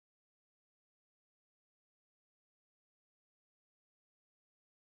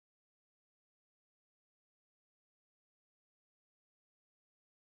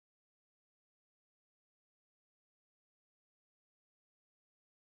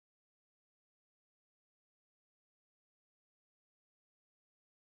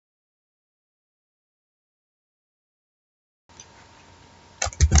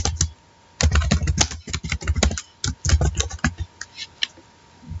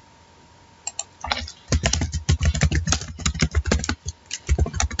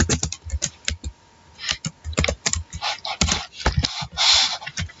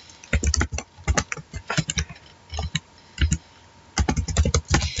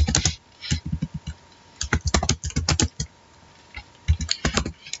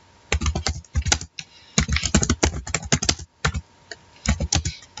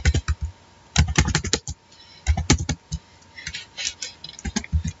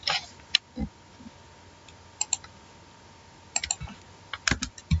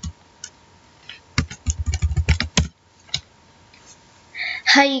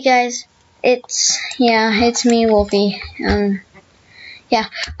Hi you guys, it's me, Wolfie. Yeah.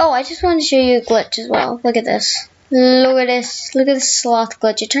 Oh, I just wanted to show you a glitch as well. Look at this. Look at this sloth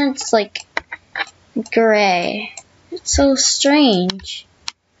glitch. It turns like gray. It's so strange.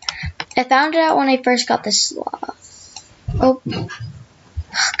 I found it out when I first got this sloth. Oh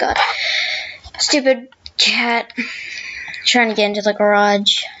god. Stupid cat. Trying to get into the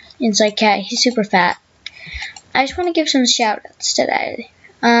garage. Inside cat. He's super fat. I just want to give some shout outs today.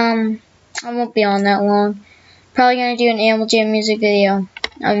 I won't be on that long. Probably gonna do an Animal Jam music video.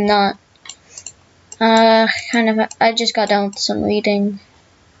 I'm not. I just got done with some reading.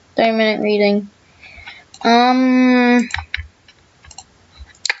 30-minute reading.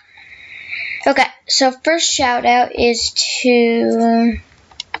 Okay, so first shout out is to.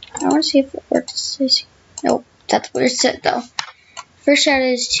 I want to see if it works. Nope, that's what it said though. First shout out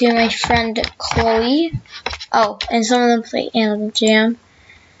is to my friend Chloe. Oh, and some of them play Animal Jam.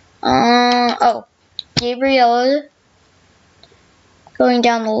 Gabriella. Going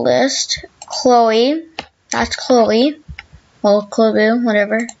down the list. Chloe. That's Chloe. Well, Chloe,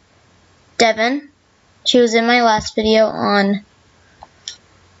 whatever. Devin. She was in my last video on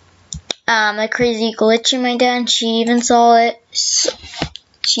a crazy glitch in my den. She even saw it.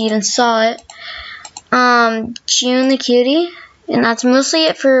 June the cutie. And that's mostly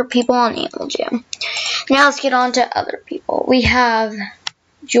it for people on Animal Jam. Now let's get on to other people. We have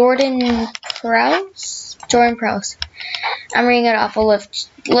Jordan Prowse. I'm reading it off a list.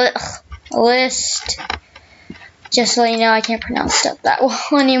 Just so you know, I can't pronounce stuff that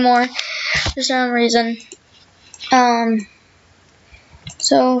well anymore for some reason.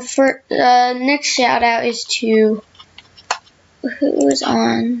 So for next shout out is to who is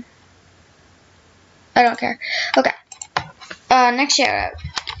on. I don't care. Okay. Next shout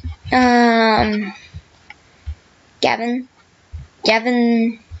out. Gavin.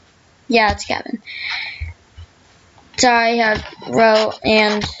 Yeah, it's Gavin. Sorry, I wrote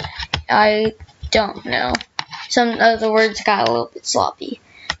and I don't know. Some of the words got a little bit sloppy,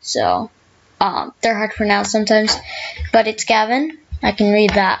 so they're hard to pronounce sometimes. But it's Gavin. I can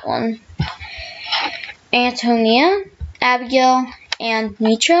read that one. Antonia, Abigail, and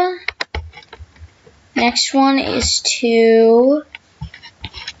Mitra. Next one is to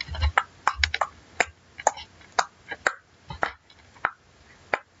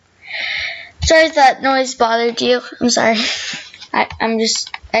sorry if that noise bothered you. I'm sorry. I just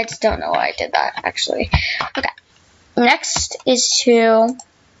don't know why I did that actually. Okay. Next is to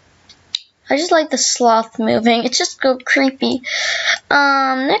I just like the sloth moving. It's just so creepy.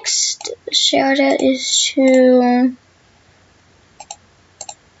 Next shout out is to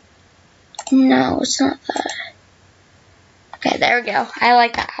no, it's not that. Okay, there we go. I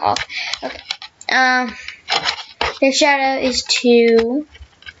like that hall. Okay. The shout out is to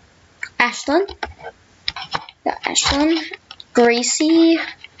Ashlyn. Got Ashlyn. Gracie,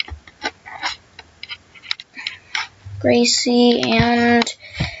 and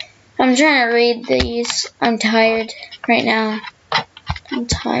I'm trying to read these. I'm tired right now. I'm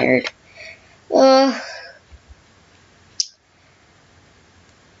tired.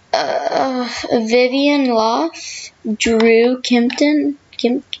 Vivian Loff, Drew Kimpton,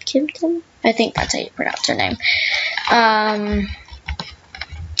 I think that's how you pronounce her name.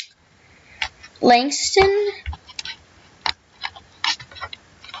 Langston.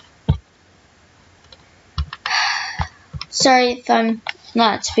 Sorry if I'm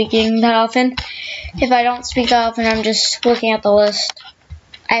not speaking that often. If I don't speak that often, I'm just looking at the list.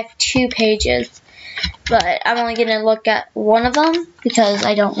 I have 2 pages, but I'm only going to look at one of them because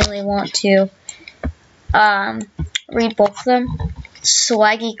I don't really want to read both of them.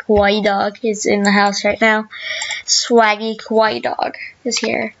 Swaggy Kawaii Dog is in the house right now. Swaggy Kawaii Dog is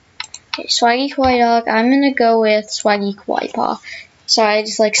here. Okay, Swaggy Kawaii Dog. I'm going to go with Swaggy Kawaii Paw. Sorry, I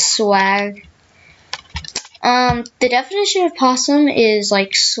just like swag. The definition of possum is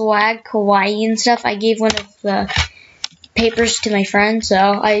like swag, kawaii, and stuff. I gave one of the papers to my friend, so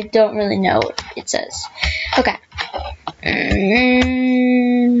I don't really know what it says. Okay.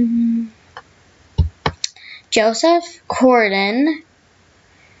 Joseph, Corden.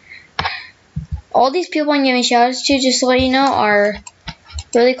 All these people I'm giving shout outs to, just to let you know, are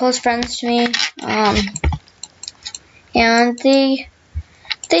really close friends to me. And they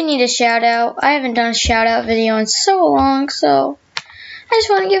need a shout out. I haven't done a shout out video in so long, so I just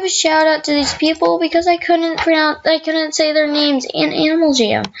want to give a shout out to these people because I couldn't say their names in Animal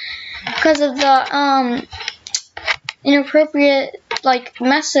Jam because of the inappropriate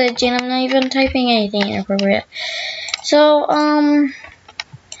message, and I'm not even typing anything inappropriate. So I'm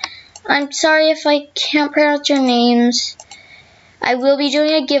sorry if I can't pronounce your names. I will be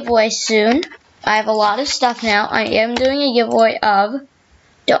doing a giveaway soon. I have a lot of stuff now. I am doing a giveaway of,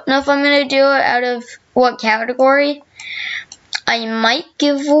 don't know if I'm going to do it out of what category. I might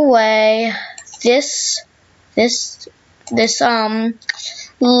give away this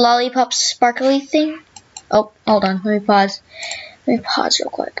lollipop sparkly thing. Oh, hold on. Let me pause. Let me pause real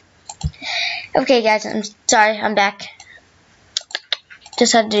quick. Okay, guys, I'm sorry. I'm back.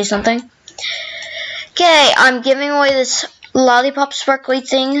 Just had to do something. Okay, I'm giving away this lollipop sparkly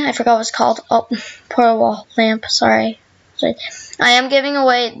thing. I forgot what it's called. Oh, poor wall lamp. Sorry. I am giving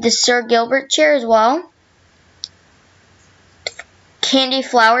away the Sir Gilbert chair as well. Candy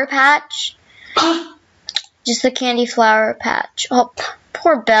flower patch. Just the candy flower patch. Oh,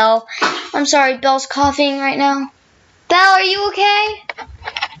 poor Belle. I'm sorry, Belle's coughing right now. Belle, are you okay?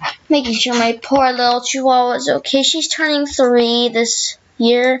 Making sure my poor little chihuahua is okay. She's turning 3 this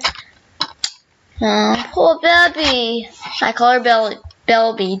year. Oh, poor baby. I call her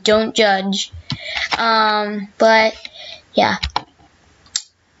Bellby. Don't judge. But yeah.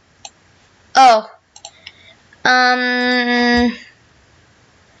 Oh.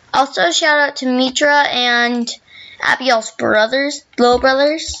 Also, shout out to Mitra and Abiel's little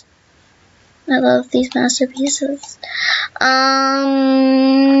brothers. I love these masterpieces. I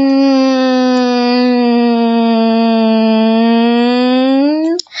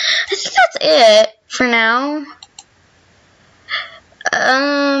think that's it for now.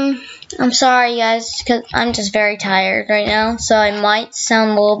 I'm sorry, guys, because I'm just very tired right now, so I might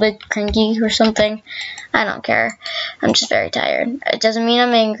sound a little bit cranky or something. I don't care. I'm just very tired. It doesn't mean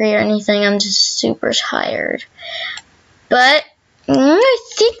I'm angry or anything. I'm just super tired. But I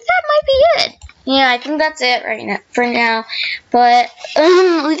think that might be it. Yeah, I think that's it right now for now. But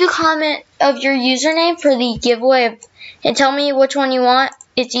leave a comment of your username for the giveaway and tell me which one you want.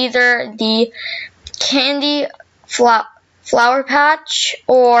 It's either the candy flower patch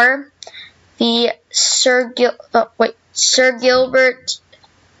or the Sir Gilbert's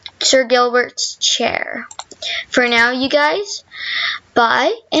chair. For now, you guys,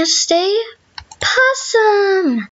 bye and stay possum.